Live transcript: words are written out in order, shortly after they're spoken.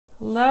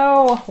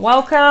Hello,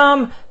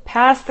 welcome,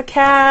 past the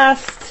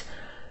cast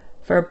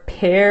for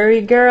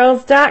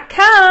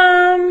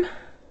PeriGirls.com.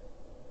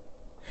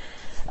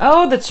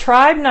 Oh, the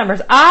tribe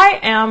numbers. I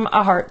am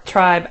a Heart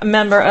Tribe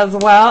member as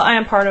well. I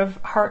am part of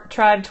Heart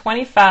Tribe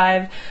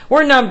 25.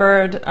 We're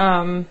numbered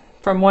from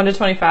 1 to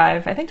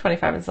 25. I think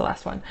 25 is the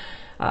last one.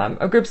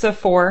 Groups of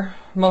 4,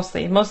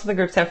 mostly. Most of the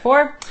groups have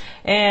 4.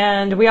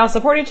 And we all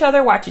support each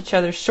other, watch each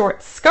other's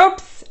short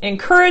scopes,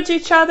 encourage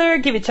each other,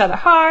 give each other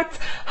hearts.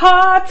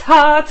 Hearts,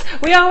 hearts.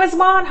 We always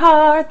want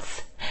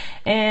hearts.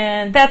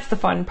 And that's the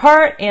fun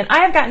part. And I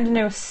have gotten to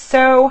know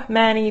so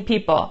many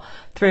people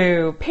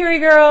through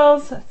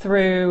PeriGirls,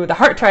 through the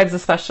Heart Tribes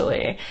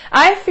especially.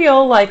 I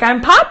feel like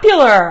I'm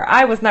popular.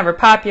 I was never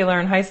popular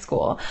in high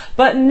school,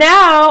 but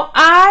now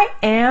I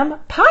am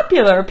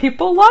popular.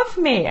 People love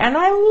me, and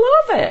I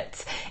love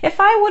it. If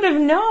I would have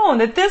known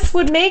that this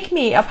would make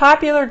me a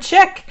popular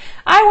chick,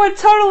 I would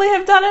totally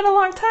have done it a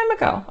long time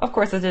ago. Of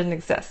course, it didn't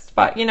exist,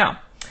 but you know.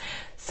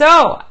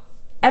 So,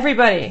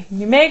 everybody,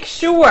 you make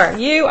sure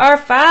you are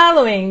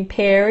following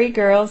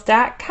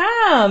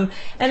PeriGirls.com.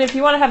 And if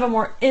you want to have a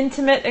more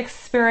intimate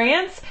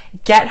experience,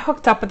 get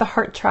hooked up with the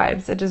Heart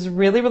Tribes. It is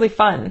really, really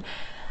fun.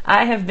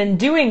 I have been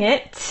doing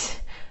it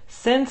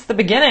since the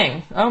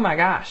beginning. Oh my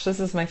gosh, this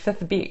is my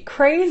 5th beat.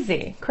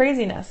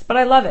 Craziness, but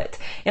I love it.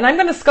 And I'm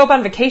going to scope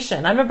on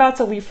vacation. I'm about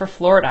to leave for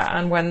Florida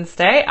on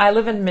Wednesday. I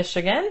live in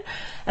Michigan,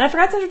 and I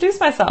forgot to introduce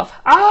myself.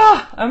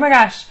 Oh my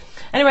gosh.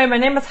 Anyway, my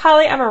name is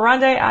Holly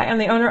Amarandei. I am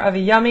the owner of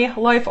Yummy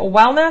Life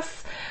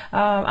Wellness.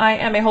 I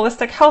am a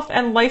holistic health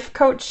and life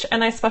coach,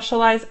 and I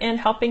specialize in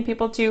helping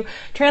people to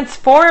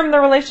transform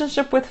their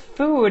relationship with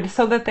food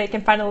so that they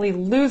can finally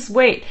lose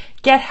weight,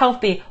 get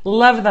healthy,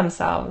 love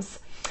themselves.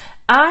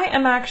 I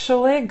am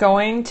actually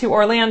going to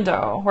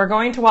Orlando. We're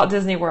going to Walt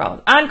Disney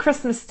World on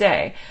Christmas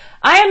Day.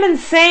 I am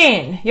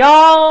insane.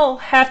 Y'all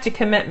have to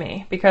commit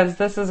me because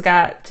this has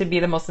got to be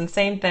the most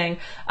insane thing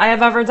I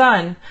have ever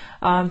done.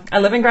 I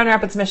live in Grand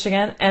Rapids,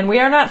 Michigan, and we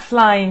are not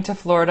flying to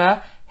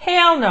Florida.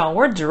 Hell no,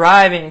 we're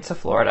driving to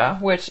Florida,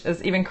 which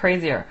is even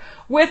crazier,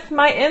 with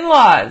my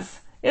in-laws.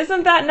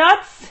 Isn't that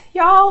nuts,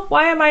 y'all?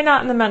 Why am I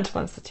not in the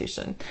mental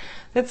institution?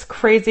 It's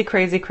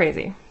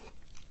crazy.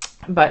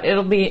 But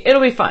it'll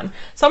be fun.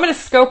 So I'm going to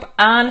scope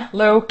on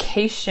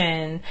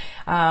location.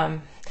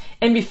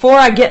 And before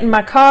I get in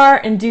my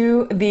car and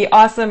do the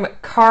awesome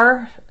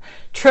car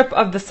trip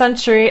of the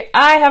century,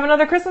 I have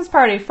another Christmas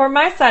party for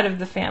my side of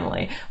the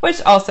family,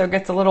 which also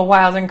gets a little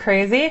wild and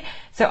crazy.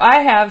 So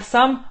I have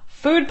some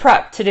food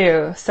prep to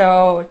do.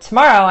 So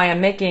tomorrow I am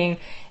making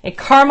a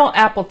caramel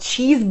apple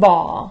cheese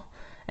ball.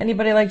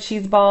 Anybody like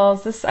cheese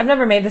balls? I've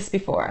never made this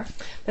before.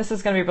 This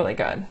is going to be really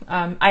good.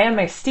 I am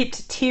a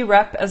steeped tea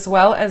rep as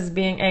well as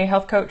being a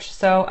health coach,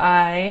 so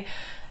I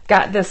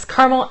got this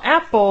caramel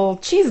apple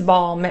cheese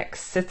ball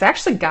mix. It's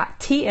actually got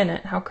tea in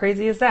it. How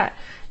crazy is that?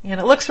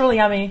 And it looks really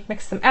yummy.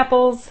 Mix some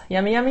apples.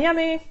 Yummy. So I'm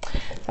going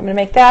to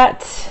make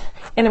that.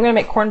 And I'm going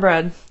to make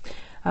cornbread.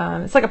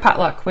 It's like a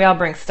potluck. We all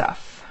bring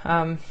stuff.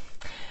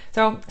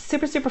 So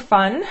super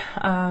fun.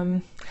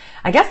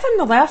 I guess I'm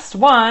the last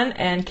one,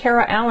 and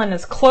Kara Allen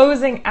is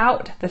closing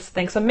out this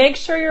thing. So make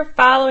sure you're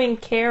following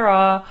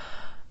Kara,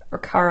 or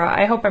Kara.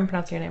 I hope I'm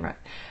pronouncing your name right.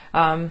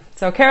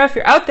 So Kara, if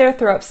you're out there,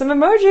 throw up some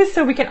emojis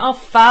so we can all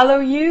follow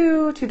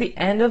you to the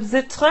end of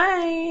the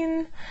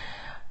train.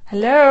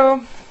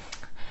 Hello.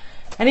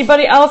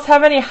 Anybody else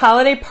have any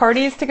holiday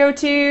parties to go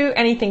to?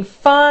 Anything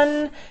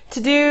fun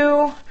to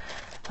do?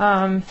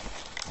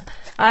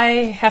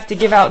 I have to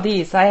give out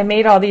these. I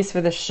made all these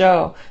for the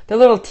show. They're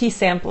little tea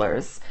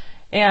samplers.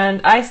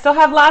 And I still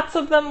have lots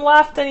of them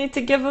left. I need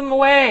to give them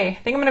away. I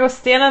think I'm going to go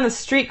stand on the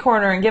street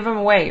corner and give them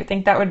away. You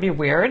think that would be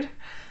weird?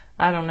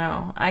 I don't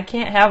know. I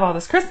can't have all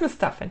this Christmas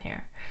stuff in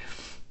here.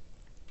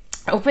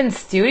 Open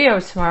studio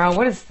tomorrow.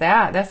 What is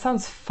that? That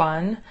sounds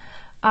fun.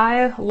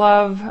 I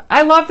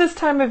love this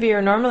time of year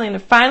normally, and it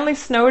finally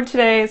snowed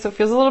today, so it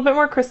feels a little bit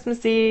more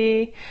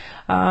Christmassy.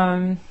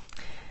 But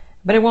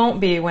it won't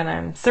be when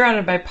I'm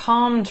surrounded by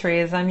palm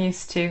trees. I'm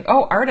used to.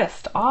 Oh,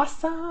 artist.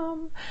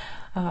 Awesome.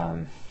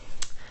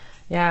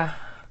 Yeah.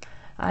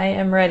 I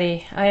am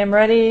ready. I am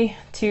ready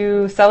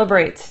to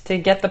celebrate, to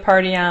get the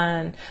party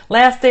on.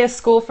 Last day of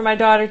school for my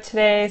daughter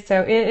today,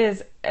 so it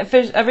is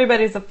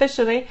everybody's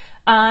officially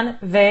on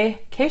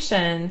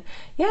vacation.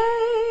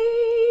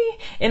 Yay!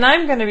 And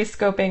I'm going to be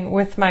scoping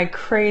with my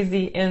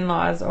crazy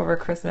in-laws over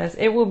Christmas.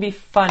 It will be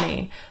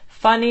funny.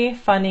 Funny.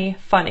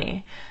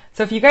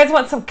 So if you guys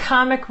want some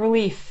comic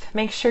relief,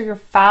 make sure you're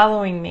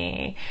following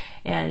me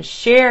and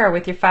share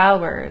with your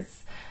followers.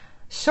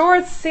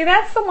 Shorts, see,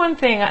 that's the one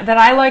thing that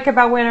I like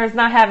about winter is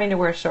not having to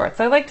wear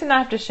shorts. I like to not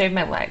have to shave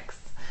my legs.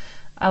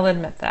 I'll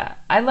admit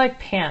that. I like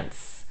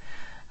pants.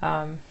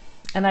 And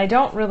I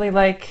don't really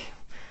like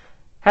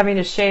having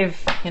to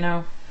shave,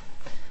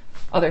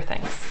 other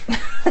things.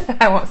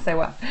 I won't say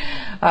what.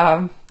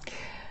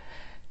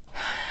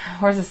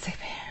 Where's the sleep?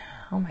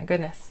 Oh my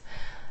goodness.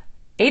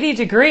 80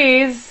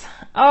 degrees.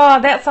 Oh,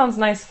 that sounds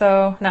nice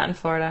though. Not in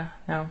Florida.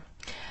 No.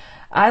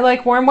 I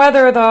like warm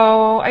weather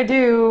though. I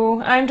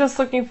do. I'm just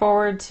looking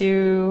forward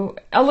to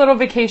a little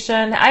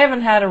vacation. I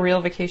haven't had a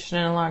real vacation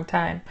in a long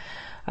time.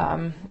 So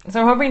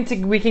I'm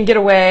hoping we can get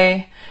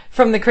away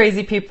from the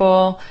crazy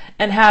people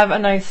and have a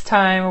nice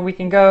time where we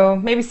can go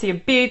maybe see a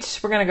beach.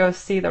 We're going to go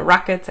see the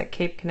Rockets at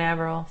Cape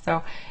Canaveral.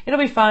 So it'll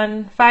be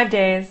fun. 5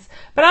 days.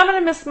 But I'm going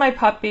to miss my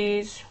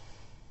puppies.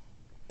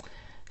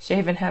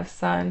 Shave and have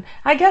sun.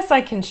 I guess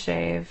I can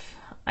shave.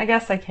 I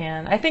guess I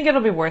can. I think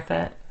it'll be worth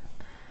it.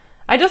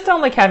 I just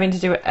don't like having to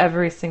do it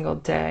every single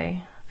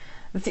day.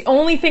 That's the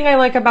only thing I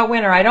like about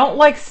winter. I don't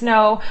like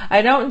snow.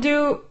 I don't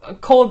do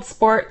cold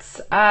sports.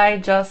 I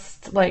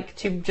just like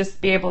to just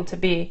be able to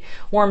be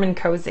warm and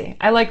cozy.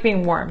 I like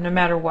being warm no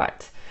matter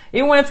what.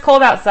 Even when it's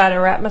cold outside, I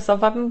wrap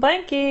myself up in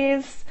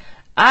blankies.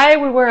 I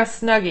would wear a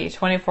Snuggie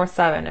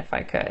 24/7 if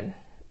I could.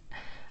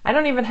 I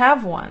don't even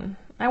have one.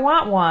 I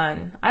want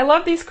one. I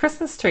love these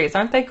Christmas trees.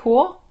 Aren't they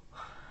cool?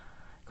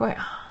 Going.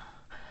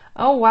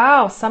 Oh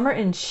wow, summer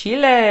in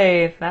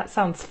Chile. That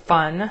sounds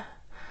fun.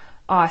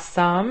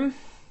 Awesome.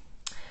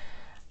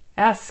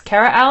 Yes,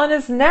 Kara Allen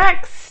is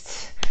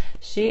next.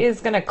 She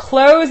is going to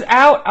close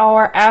out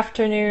our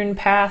afternoon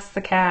past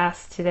the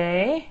cast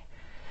today.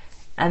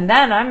 And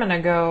then I'm going to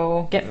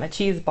go get my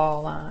cheese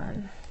ball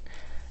on.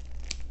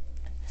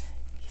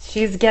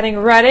 She's getting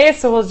ready,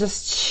 so we'll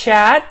just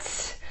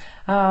chat.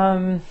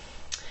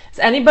 Is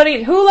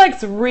anybody who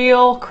likes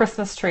real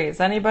Christmas trees?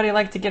 Anybody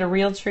like to get a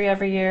real tree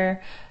every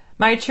year?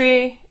 My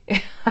tree,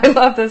 I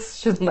love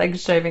this leg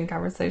shaving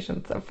conversation.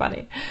 It's so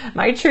funny.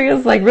 My tree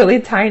is like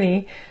really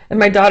tiny, and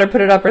my daughter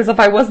put it up as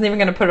if I wasn't even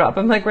going to put it up.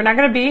 I'm like, we're not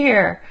going to be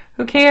here.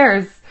 Who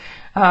cares?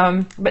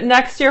 But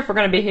next year, if we're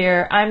going to be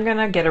here, I'm going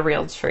to get a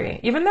real tree.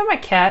 Even though my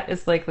cat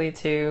is likely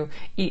to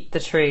eat the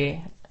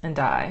tree and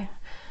die.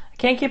 I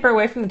can't keep her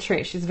away from the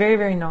tree. She's very,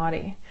 very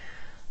naughty.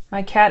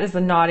 My cat is the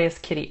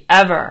naughtiest kitty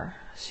ever.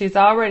 She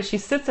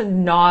sits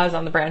and gnaws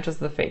on the branches of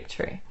the fake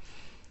tree.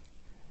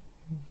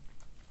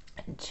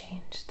 And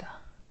change the...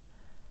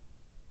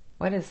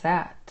 What is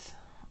that?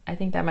 I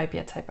think that might be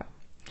a typo.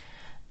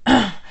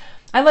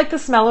 I like the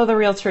smell of the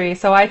real tree,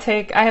 so I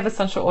have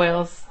essential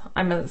oils.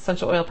 I'm an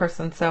essential oil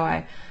person, so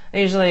I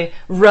usually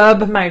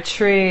rub my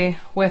tree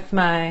with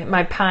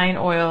my pine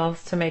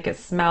oils to make it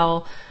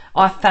smell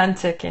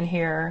authentic in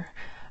here.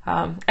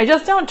 I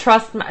just don't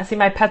trust,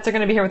 my pets are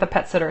going to be here with a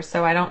pet sitter,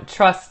 so I don't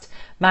trust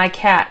my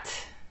cat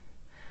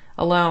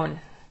alone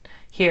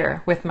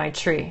here with my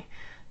tree.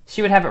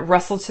 She would have it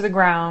rustle to the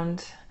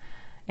ground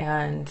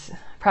and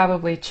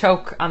probably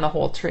choke on the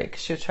whole tree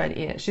because she would try to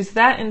eat it. She's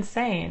that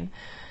insane.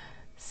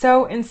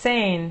 So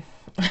insane.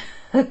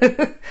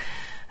 I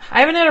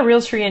haven't had a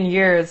real tree in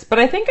years, but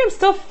I think I'm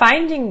still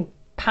finding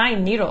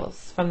pine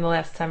needles from the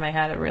last time I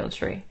had a real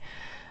tree.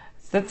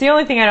 So that's the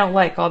only thing I don't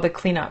like, all the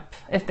cleanup.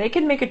 If they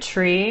could make a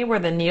tree where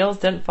the needles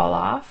didn't fall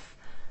off,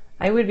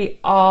 I would be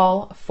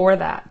all for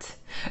that.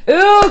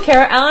 Ooh,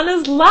 Kara Allen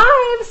is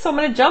live, so I'm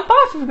going to jump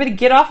off. Everybody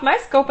get off my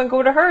scope and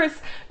go to hers.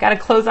 Got to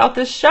close out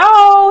this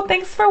show.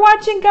 Thanks for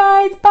watching,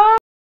 guys. Bye.